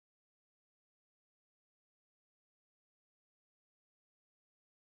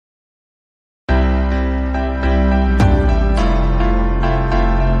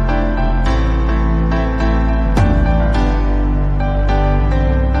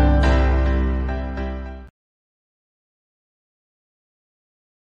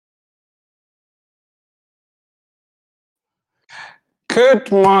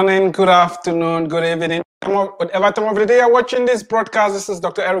Good morning, good afternoon, good evening. Whatever time of the day you're watching this broadcast, this is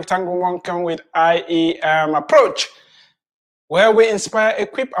Dr. Eric Tango coming with IEM Approach, where we inspire,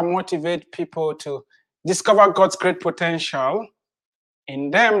 equip, and motivate people to discover God's great potential in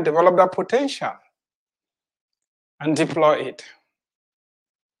them, develop that potential, and deploy it.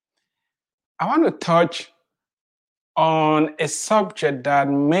 I want to touch on a subject that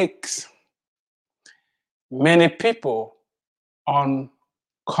makes many people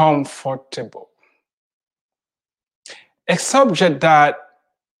uncomfortable. A subject that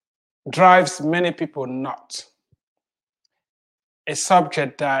drives many people nuts. A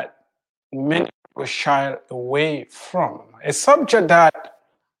subject that many people shy away from. A subject that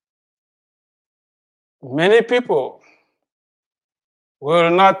many people will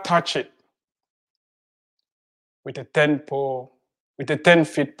not touch it with a 10-foot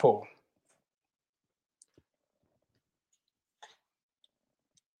pole.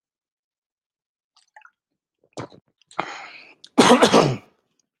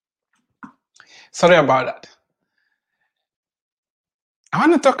 Sorry about that. I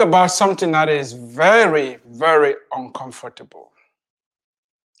want to talk about something that is very, very uncomfortable.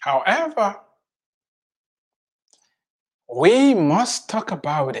 However, we must talk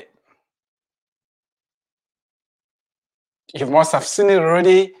about it. You must have seen it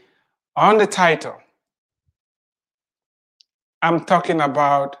already on the title. I'm talking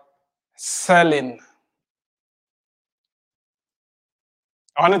about selling.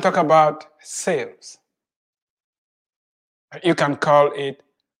 I want to talk about sales. You can call it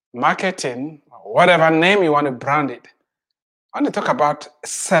marketing, whatever name you want to brand it. I want to talk about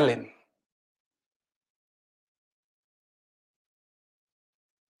selling.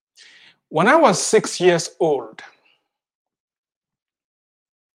 When I was 6 years old,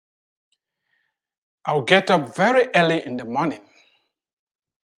 I would get up very early in the morning.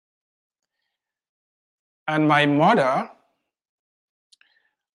 And my mother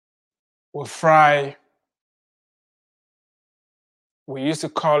would fry, we used to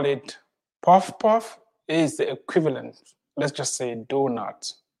call it puff puff, is the equivalent, let's just say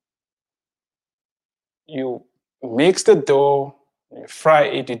donut. You mix the dough, you fry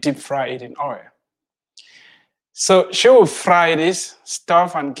it, you deep fry it in oil. So she would fry this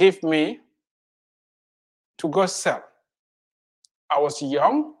stuff and give me to go sell. I was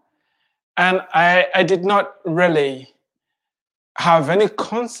young and I did not really have any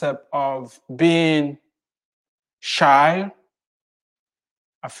concept of being shy,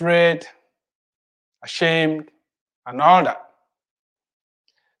 afraid, ashamed, and all that.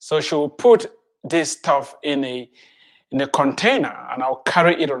 So she would put this stuff in a container and I'll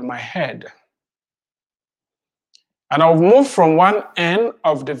carry it on my head. And I'll move from one end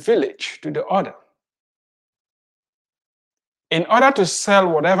of the village to the other. In order to sell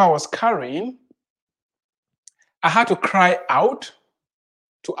whatever I was carrying, I had to cry out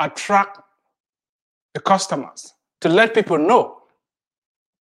to attract the customers, to let people know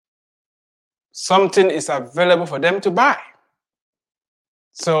something is available for them to buy.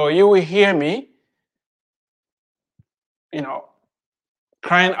 So you will hear me,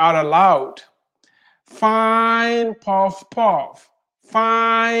 crying out aloud, fine puff puff,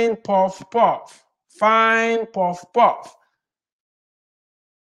 fine puff puff, fine puff puff.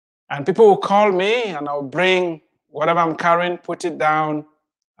 And people will call me and I'll bring whatever I'm carrying, put it down.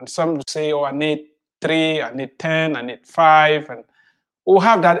 And some will say, oh, I need 3, I need 10, I need 5. And we'll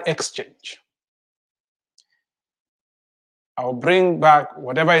have that exchange. I'll bring back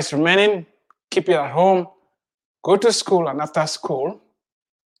whatever is remaining, keep it at home, go to school, and after school,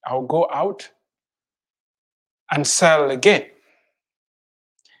 I'll go out and sell again.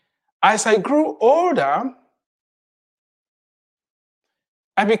 As I grew older,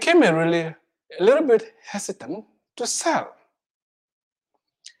 I became a little bit hesitant to sell.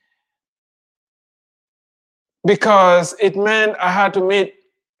 Because it meant I had to meet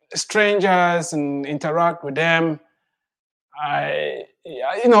strangers and interact with them.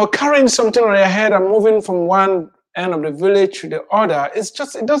 Carrying something on your head and moving from one end of the village to the other, it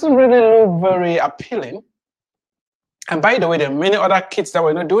doesn't really look very appealing. And by the way, there are many other kids that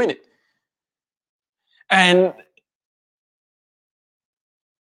were not doing it. And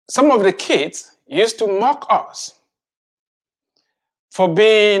some of the kids used to mock us for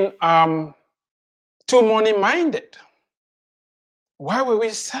being too money-minded. Why were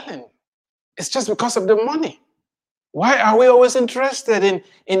we selling? It's just because of the money. Why are we always interested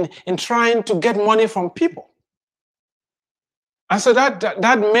in trying to get money from people? And so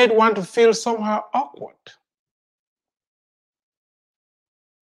that made one to feel somehow awkward.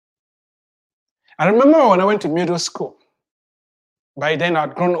 I remember when I went to middle school, By then,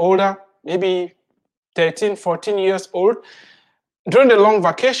 I'd grown older, maybe 13, 14 years old. During the long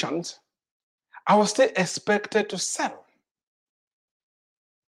vacations, I was still expected to sell.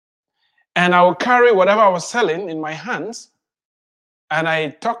 And I would carry whatever I was selling in my hands. And I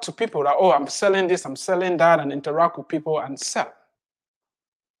talk to people that, oh, I'm selling this, I'm selling that, and interact with people and sell.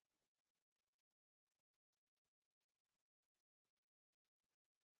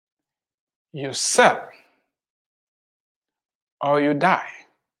 You sell or you die.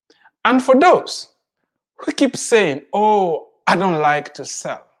 And for those who keep saying, oh, I don't like to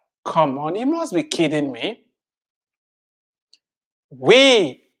sell, come on, you must be kidding me.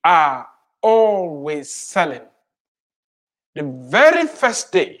 We are always selling. The very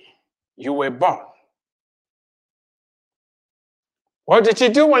first day you were born, what did you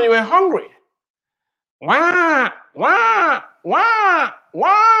do when you were hungry? Wah, wah, wah,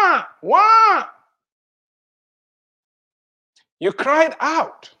 wah, wah. You cried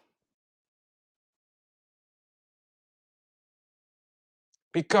out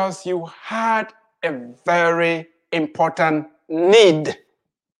because you had a very important need.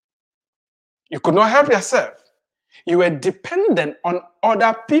 You could not help yourself. You were dependent on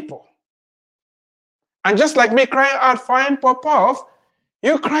other people. And just like me crying out, fine Popov,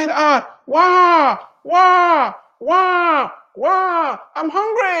 you cried out, wah, wah, wah, wah, I'm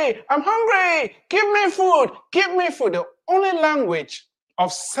hungry, give me food, give me food. The only language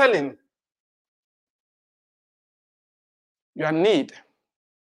of selling your need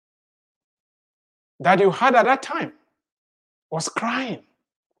that you had at that time was crying.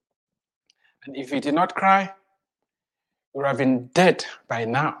 And if you did not cry, you would have been dead by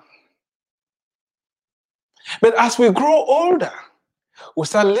now. But as we grow older, we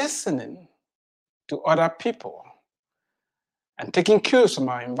start listening to other people and taking cues from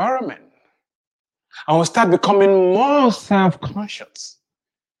our environment. And we start becoming more self-conscious.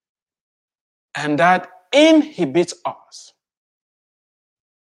 And that inhibits us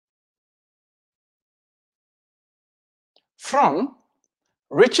from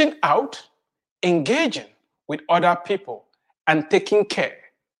reaching out, engaging with other people, and taking care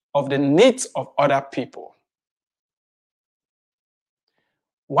of the needs of other people.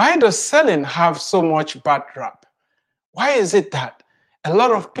 Why does selling have so much bad rap? Why is it that a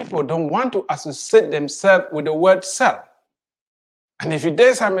lot of people don't want to associate themselves with the word sell? And if you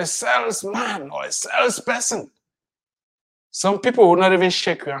dare say I'm a salesman or a salesperson, some people will not even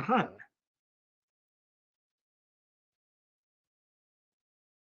shake your hand.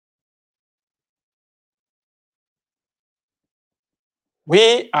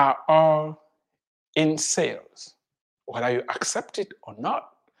 We are all in sales, whether you accept it or not,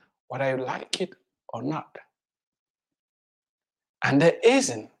 whether you like it or not. And there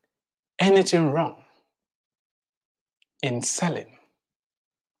isn't anything wrong in selling.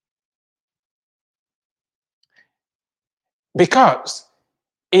 Because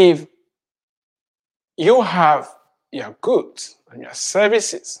if you have your goods and your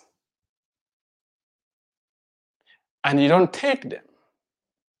services and you don't take them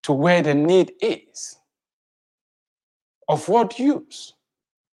to where the need is, of what use,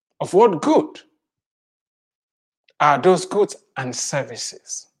 of what good are those goods and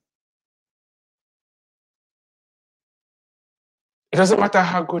services? It doesn't matter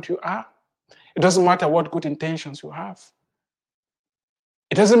how good you are. It doesn't matter what good intentions you have.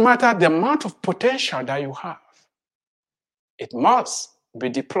 It doesn't matter the amount of potential that you have. It must be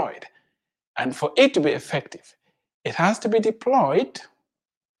deployed. And for it to be effective, it has to be deployed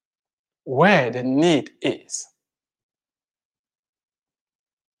where the need is.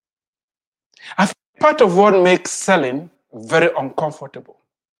 I think part of what makes selling very uncomfortable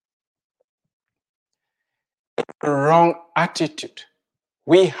is the wrong attitude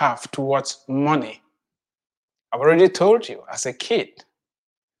we have towards money. I've already told you, as a kid,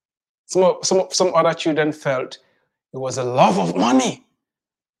 some other children felt it was a love of money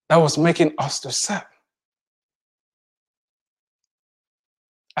that was making us to sell.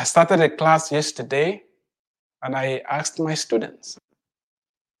 I started a class yesterday and I asked my students,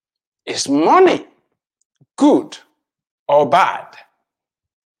 is money good or bad?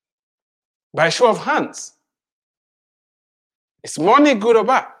 By show of hands, is money good or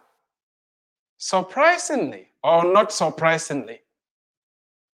bad? Surprisingly or not surprisingly,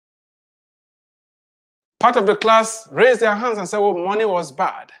 part of the class raised their hands and said, well, money was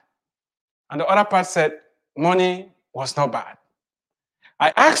bad. And the other part said, money was not bad.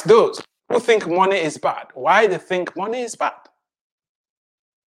 I asked those who think money is bad, why they think money is bad.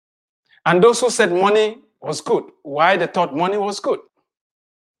 And those who said money was good, why they thought money was good.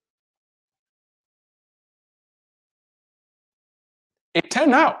 it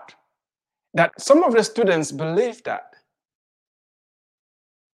turned out that some of the students believe that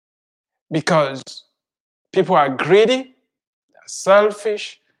because people are greedy,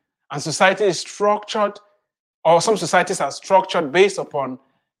 selfish, and society is structured, or some societies are structured based upon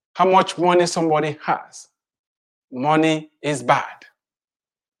how much money somebody has. Money is bad.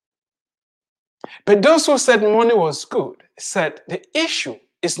 But those who said money was good said the issue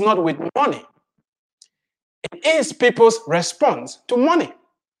is not with money. It is people's response to money.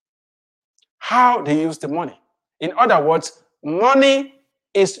 How they use the money. In other words, money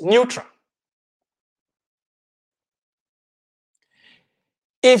is neutral.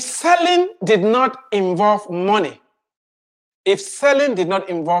 If selling did not involve money,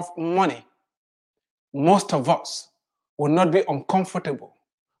 most of us will not be uncomfortable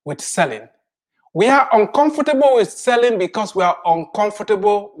with selling. We are uncomfortable with selling because we are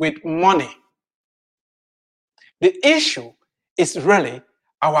uncomfortable with money. The issue is really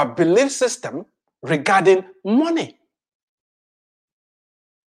our belief system regarding money.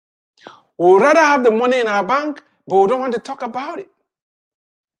 We would rather have the money in our bank, but we don't want to talk about it.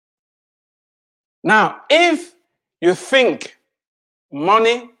 Now, if you think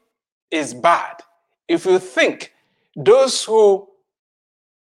money is bad, if you think those who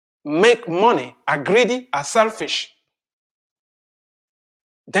make money are greedy, are selfish,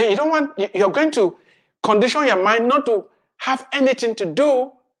 then you're going to condition your mind not to have anything to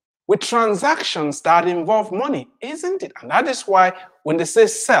do with transactions that involve money, isn't it? And that is why when they say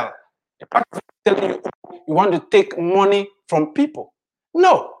sell, the part of it telling you want to take money from people.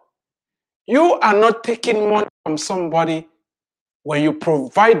 No, you are not taking money from somebody when you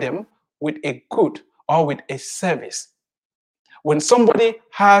provide them with a good or with a service. When somebody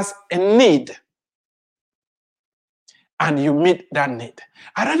has a need and you meet that need.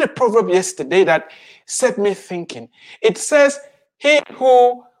 I read a proverb yesterday that set me thinking. It says, he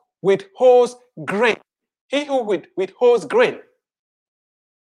who withholds grain,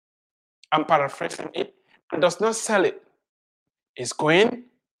 I'm paraphrasing it, and does not sell it, is going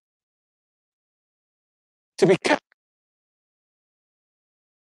to be kept.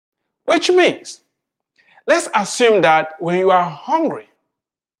 Which means, let's assume that when you are hungry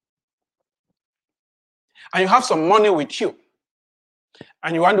and you have some money with you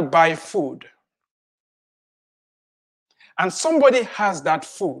and you want to buy food, and somebody has that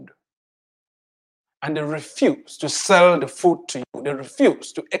food and they refuse to sell the food to you, they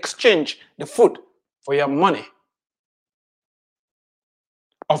refuse to exchange the food for your money,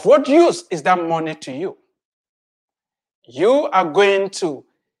 of what use is that money to you? You are going to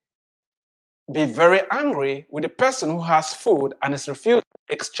be very angry with the person who has food and is refused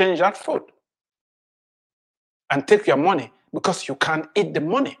to exchange that food and take your money because you can't eat the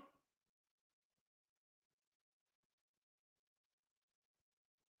money.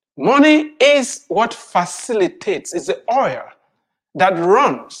 Money is what facilitates, is the oil that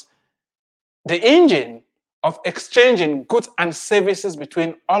runs the engine of exchanging goods and services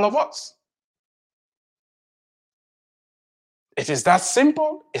between all of us. It is that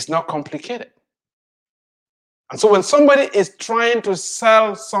simple, it's not complicated. And so when somebody is trying to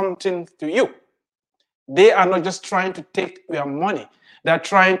sell something to you, they are not just trying to take your money, they're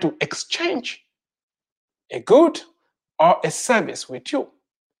trying to exchange a good or a service with you.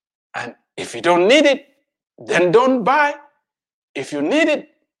 And if you don't need it, then don't buy. If you need it,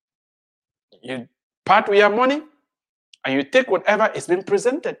 you part with your money and you take whatever is being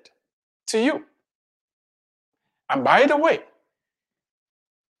presented to you. And by the way,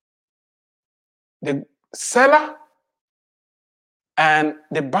 the seller and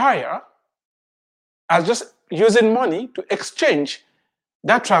the buyer are just using money to exchange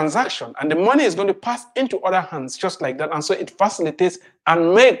that transaction, and the money is going to pass into other hands just like that. And so it facilitates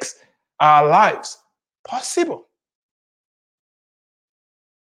and makes our lives possible.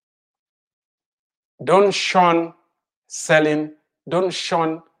 Don't shun selling. Don't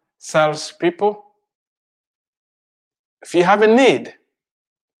shun salespeople. If you have a need,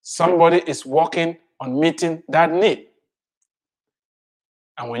 somebody is working on meeting that need.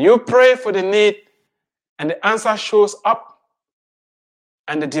 And when you pray for the need and the answer shows up,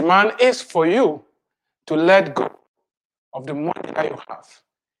 and the demand is for you to let go of the money that you have,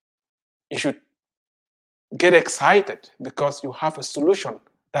 you should get excited because you have a solution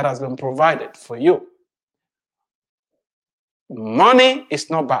that has been provided for you. Money is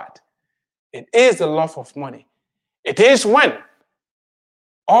not bad. It is the love of money. It is when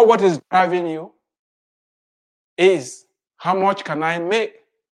all what is driving you is how much can I make?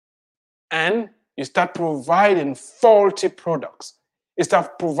 And you start providing faulty products. You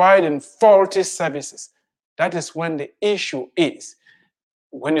start providing faulty services. That is when the issue is.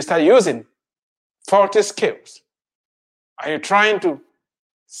 when you start using faulty skills, are you trying to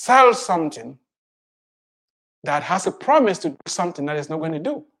sell something that has a promise to do something that it's not going to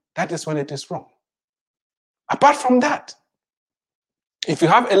do? That is when it is wrong. Apart from that, if you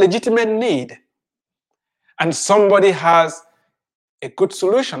have a legitimate need and somebody has a good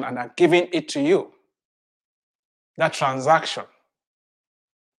solution and are giving it to you, that transaction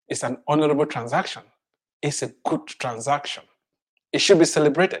is an honorable transaction. It's a good transaction. It should be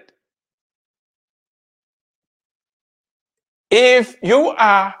celebrated. If you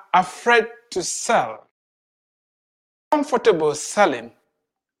are afraid to sell, comfortable selling,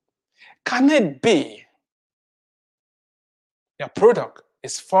 can it be your product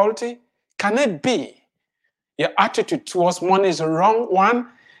is faulty? Can it be your attitude towards money is the wrong one?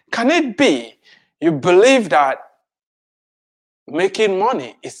 Can it be you believe that making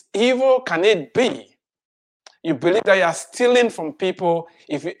money is evil? Can it be you believe that you are stealing from people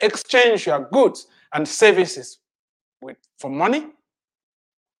if you exchange your goods and services for money?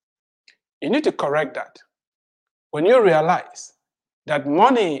 You need to correct that. When you realize that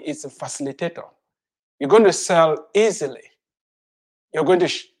money is a facilitator, you're going to sell easily. You're going to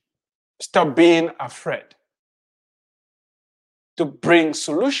stop being afraid to bring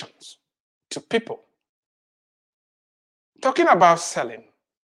solutions to people. Talking about selling,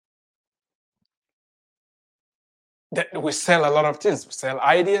 we sell a lot of things. We sell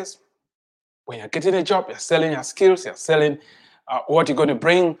ideas. When you're getting a job, you're selling your skills, you're selling what you're going to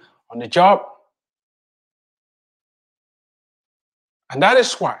bring on the job. And that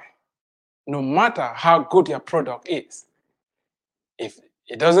is why, no matter how good your product is, if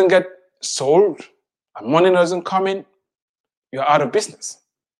it doesn't get sold and money doesn't come in, you're out of business.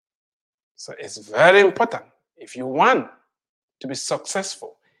 So it's very important. If you want to be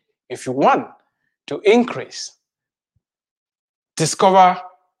successful, if you want to increase, discover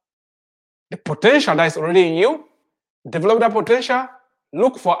the potential that is already in you, develop that potential,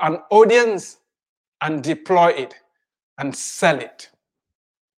 look for an audience and deploy it and sell it.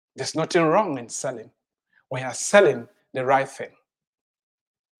 There's nothing wrong in selling when you're selling the right thing.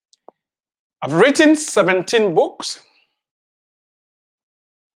 I've written 17 books.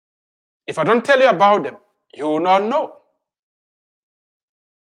 If I don't tell you about them, you will not know.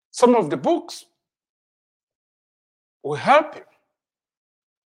 Some of the books will help you.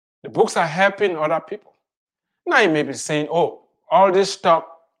 The books are helping other people. Now you may be saying, oh, all this stuff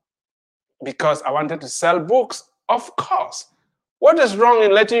because I wanted to sell books. Of course. What is wrong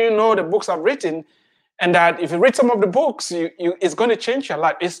in letting you know the books I've written and that if you read some of the books, it's going to change your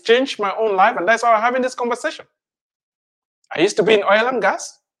life. It's changed my own life, and that's why I'm having this conversation. I used to be in oil and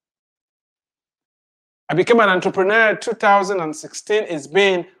gas. I became an entrepreneur in 2016. It's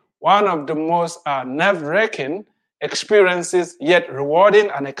been one of the most nerve-wracking experiences, yet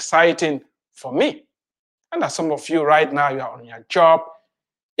rewarding and exciting for me. And as some of you right now, you are on your job.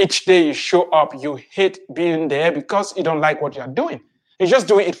 Each day you show up, you hate being there because you don't like what you're doing. You're just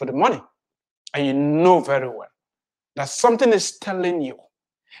doing it for the money. And you know very well that something is telling you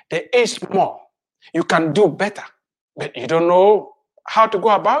there is more. You can do better, but you don't know how to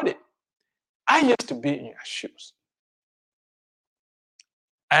go about it. I used to be in your shoes.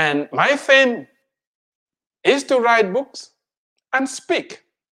 And my thing is to write books and speak.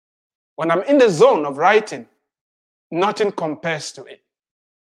 When I'm in the zone of writing, nothing compares to it.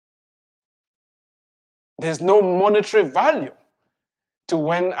 There's no monetary value to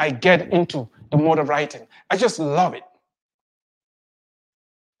when I get into the mode of writing. I just love it.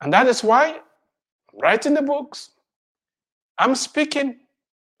 And that is why I'm writing the books, I'm speaking,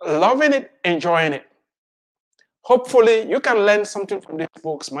 loving it, enjoying it. Hopefully, you can learn something from these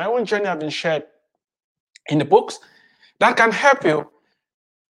books. My own journey has been shared in the books that can help you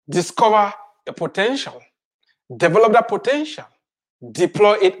discover the potential, develop that potential,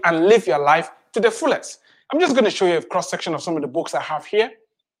 deploy it, and live your life to the fullest. I'm just going to show you a cross-section of some of the books I have here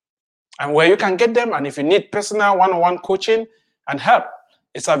and where you can get them. And if you need personal one-on-one coaching and help,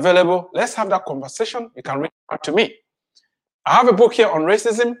 it's available. Let's have that conversation. You can reach out to me. I have a book here on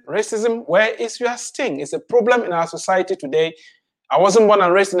racism. Racism, where is your sting? It's a problem in our society today. I wasn't born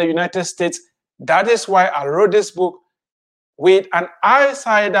and raised in the United States. That is why I wrote this book with an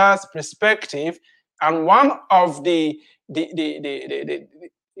outsider's perspective. And one of the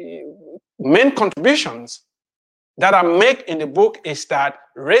main contributions that I make in the book is that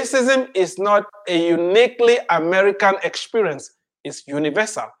racism is not a uniquely American experience. It's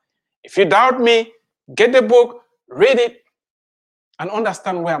universal. If you doubt me, get the book, read it, and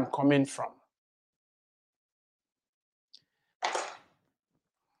understand where I'm coming from.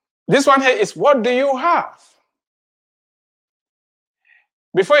 This one here is, what do you have?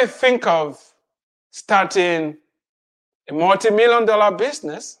 Before you think of starting a multi-million-dollar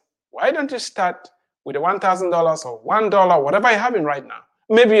business, why don't you start with a $1,000 or $1, whatever you're having right now?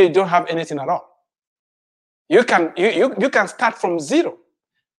 Maybe you don't have anything at all. You can start from zero.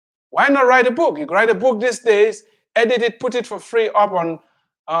 Why not write a book? You can write a book these days, edit it, put it for free up on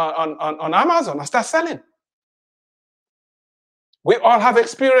Amazon and start selling. We all have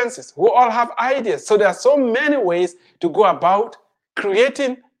experiences. We all have ideas. So there are so many ways to go about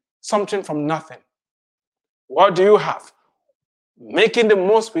creating something from nothing. What do you have? Making the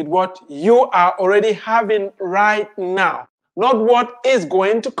most with what you are already having right now. Not what is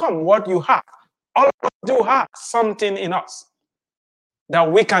going to come, what you have. All of us do have something in us that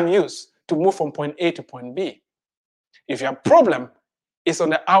we can use to move from point A to point B. If your problem is on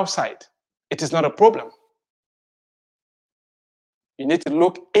the outside, it is not a problem. You need to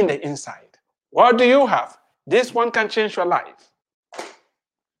look in the inside. What do you have? This one can change your life.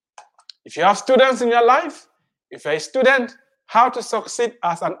 If you have students in your life, if you're a student, how to succeed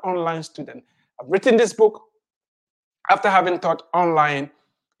as an online student. I've written this book after having taught online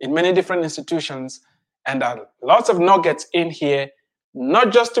in many different institutions, and there are lots of nuggets in here,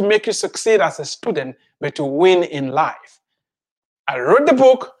 not just to make you succeed as a student, but to win in life. I wrote the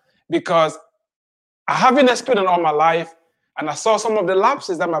book because I have been a student all my life, and I saw some of the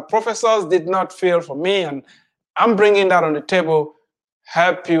lapses that my professors did not feel for me, and I'm bringing that on the table,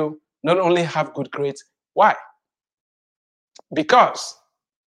 help you not only have good grades. Why? Because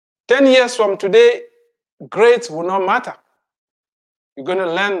 10 years from today, grades will not matter. You're going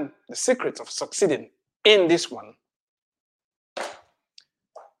to learn the secrets of succeeding in this one.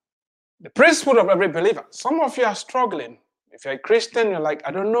 The principle of every believer. Some of you are struggling. If you're a Christian, you're like,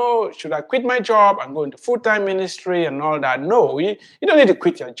 I don't know, should I quit my job and go into full-time ministry and all that? No, you don't need to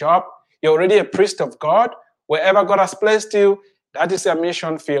quit your job. You're already a priest of God. Wherever God has placed you, that is your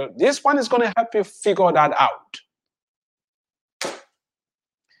mission field. This one is going to help you figure that out.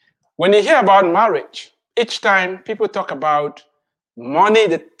 When you hear about marriage, each time people talk about money,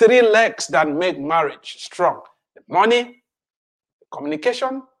 the three legs that make marriage strong: the money, the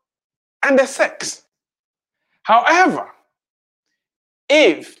communication, and the sex. However,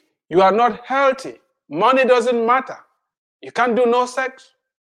 if you are not healthy, money doesn't matter. You can't do no sex.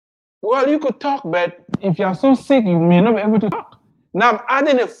 Well, you could talk, but if you are so sick, you may not be able to talk. Now I'm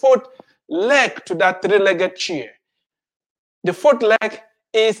adding a fourth leg to that three-legged chair. The fourth leg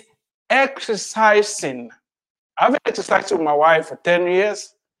is exercising. I've been exercising with my wife for 10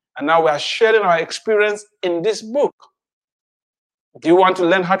 years, and now we are sharing our experience in this book. Do you want to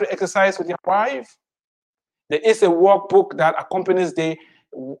learn how to exercise with your wife? There is a workbook that accompanies the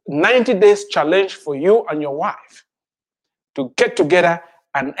 90 days challenge for you and your wife to get together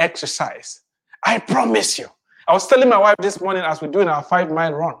and exercise. I promise you. I was telling my wife this morning as we're doing our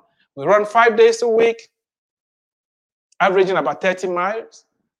 5-mile run. We run 5 days a week, averaging about 30 miles.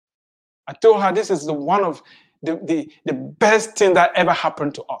 I told her this is one of the best thing that ever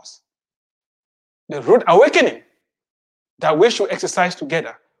happened to us. The rude awakening that we should exercise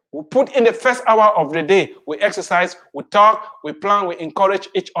together. We put in the first hour of the day, we exercise, we talk, we plan, we encourage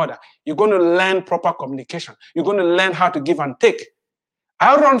each other. You're going to learn proper communication. You're going to learn how to give and take.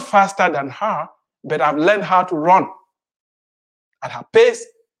 I run faster than her, but I've learned how to run at her pace,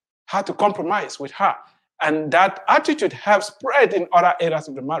 how to compromise with her. And that attitude helps spread in other areas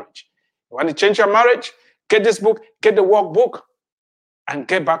of the marriage. You want to change your marriage? Get this book, get the workbook, and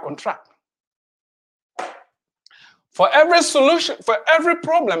get back on track. For every solution, for every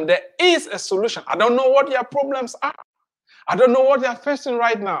problem, there is a solution. I don't know what your problems are. I don't know what you're facing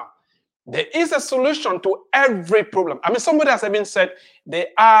right now. There is a solution to every problem. I mean, somebody has even said there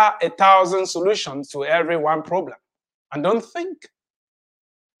are 1,000 solutions to every one problem. And don't think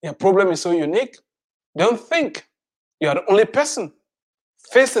your problem is so unique. Don't think you are the only person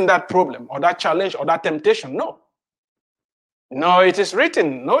facing that problem or that challenge or that temptation. No. No, it is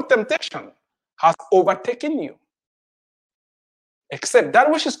written, no temptation has overtaken you, except that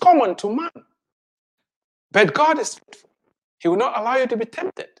which is common to man. But God is faithful. He will not allow you to be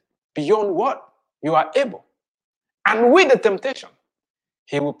tempted beyond what you are able. And with the temptation,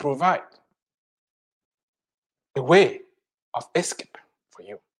 He will provide a way of escape for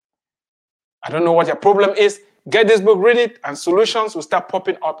you. I don't know what your problem is. Get this book, read it, and solutions will start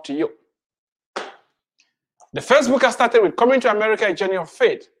popping up to you. The first book I started with, Coming to America, A Journey of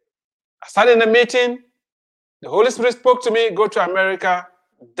Faith. I started in a meeting. The Holy Spirit spoke to me, go to America.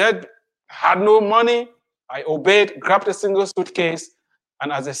 Dad had no money. I obeyed, grabbed a single suitcase.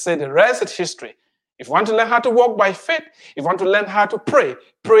 And as I said, the rest is history. If you want to learn how to walk by faith, if you want to learn how to pray,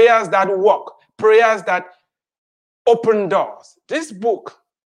 prayers that work, prayers that open doors, this book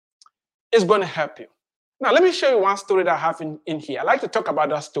is going to help you. Now, let me show you one story that I have in here. I like to talk about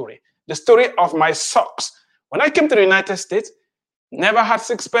that story, the story of my socks. When I came to the United States, never had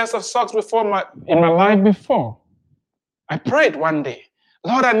 6 pairs of socks in my life before. I prayed one day,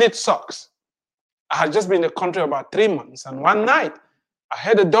 Lord, I need socks. I had just been in the country about 3 months, and one night I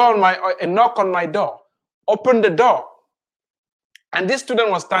heard a knock on my door. Opened the door, and this student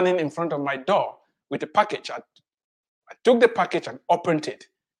was standing in front of my door with a package. I took the package and opened it.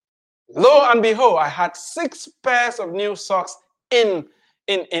 Lo and behold, I had 6 pairs of new socks in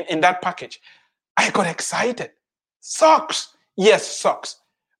that package. I got excited. Socks. Yes, socks.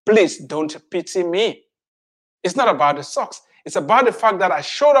 Please don't pity me. It's not about the socks. It's about the fact that I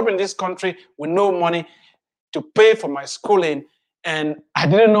showed up in this country with no money to pay for my schooling, and I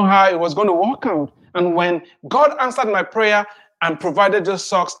didn't know how it was going to work out. And when God answered my prayer and provided those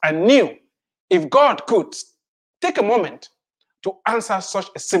socks, I knew if God could take a moment to answer such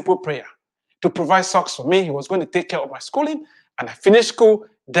a simple prayer, to provide socks for me, he was going to take care of my schooling, and I finished school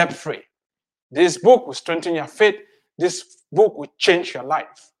debt-free. This book will strengthen your faith. This book will change your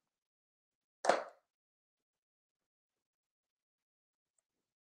life.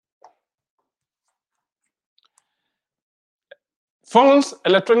 Phones,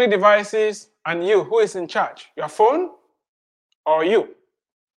 electronic devices, and you, who is in charge? Your phone or you?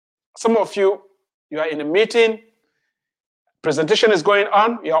 Some of you, you are in a meeting, presentation is going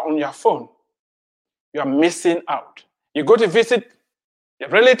on, you are on your phone. You are missing out. You go to visit your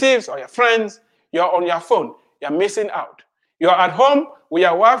relatives or your friends, you are on your phone. You are missing out. You are at home with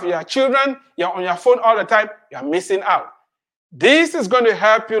your wife, your children, you are on your phone all the time, you are missing out. This is going to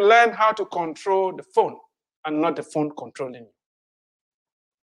help you learn how to control the phone and not the phone controlling you.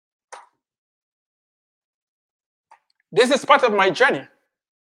 This is part of my journey.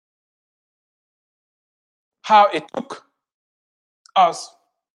 How it took us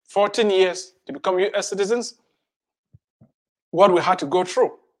 14 years to become US citizens, what we had to go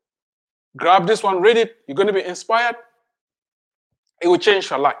through. Grab this one, read it, you're going to be inspired. It will change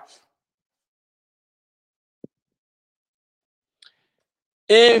your life.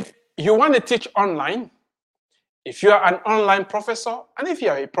 If you want to teach online, if you are an online professor, and if you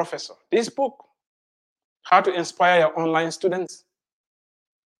are a professor, this book, How to Inspire Your Online Students,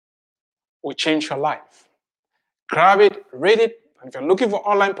 will change your life. Grab it, read it, and if you're looking for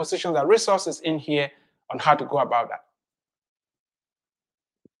online positions, there are resources in here on how to go about that.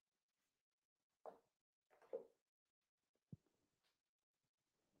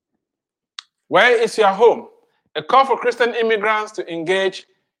 Where is your home? A call for Christian immigrants to engage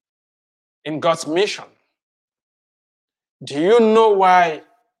in God's mission. Do you know why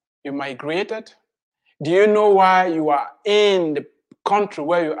you migrated? Do you know why you are in the country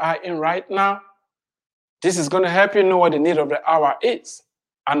where you are in right now? This is going to help you know what the need of the hour is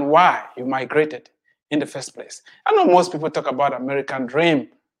and why you migrated in the first place. I know most people talk about American dream,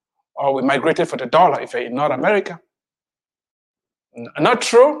 or we migrated for the dollar if you're in North America. Not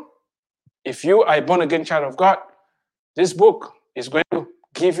true. If you are a born-again child of God, this book is going to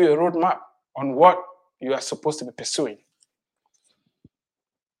give you a roadmap on what you are supposed to be pursuing.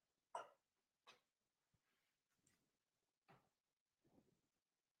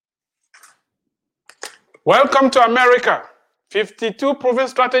 Welcome to America. 52 proven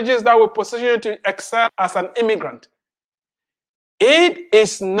strategies that will position you to excel as an immigrant. It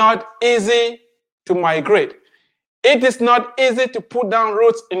is not easy to migrate. It is not easy to put down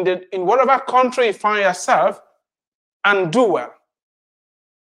roots in whatever country you find yourself and do well.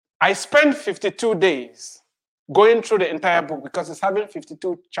 I spent 52 days going through the entire book because it's having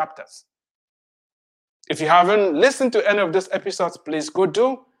 52 chapters. If you haven't listened to any of those episodes, please go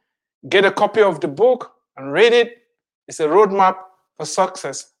do. Get a copy of the book and read it. It's a roadmap for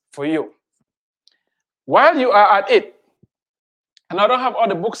success for you. While you are at it, and I don't have all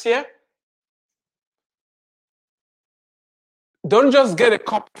the books here, don't just get a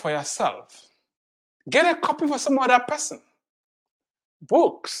copy for yourself. Get a copy for some other person.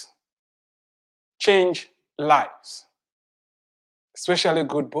 Books change lives, especially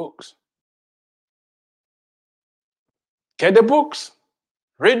good books. Get the books,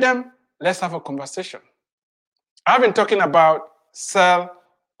 read them, let's have a conversation. I've been talking about sell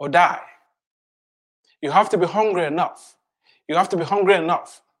or die. You have to be hungry enough. You have to be hungry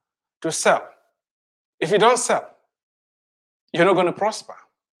enough to sell. If you don't sell, you're not going to prosper.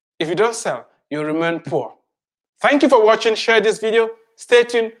 If you don't sell, you'll remain poor. Thank you for watching. Share this video. Stay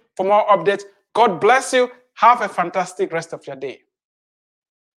tuned for more updates. God bless you. Have a fantastic rest of your day.